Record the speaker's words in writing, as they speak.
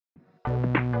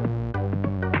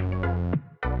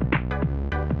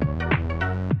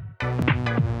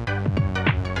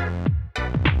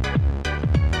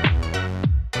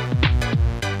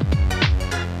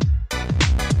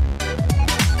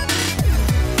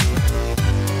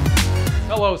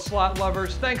Hello slot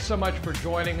lovers, thanks so much for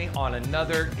joining me on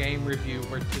another game review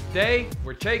where today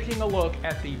we're taking a look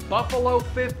at the Buffalo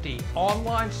 50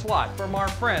 online slot from our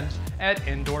friends at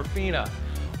Endorphina.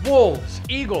 Wolves,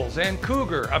 eagles, and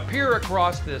cougar appear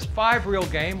across this 5-reel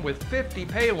game with 50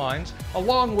 paylines,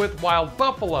 along with wild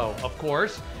buffalo, of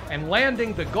course, and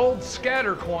landing the gold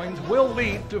scatter coins will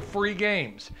lead to free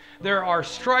games. There are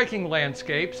striking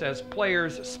landscapes as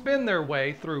players spin their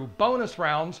way through bonus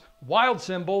rounds, wild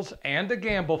symbols, and a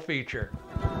gamble feature.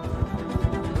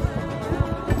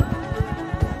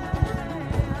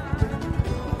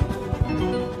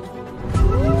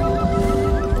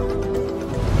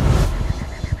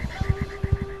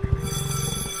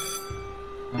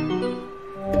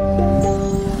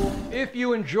 If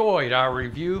you enjoyed our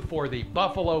review for the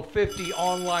Buffalo 50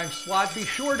 online slot, be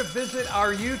sure to visit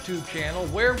our YouTube channel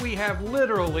where we have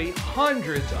literally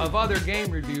hundreds of other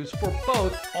game reviews for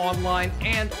both online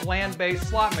and land-based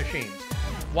slot machines.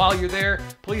 While you're there,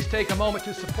 please take a moment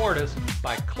to support us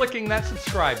by clicking that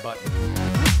subscribe button.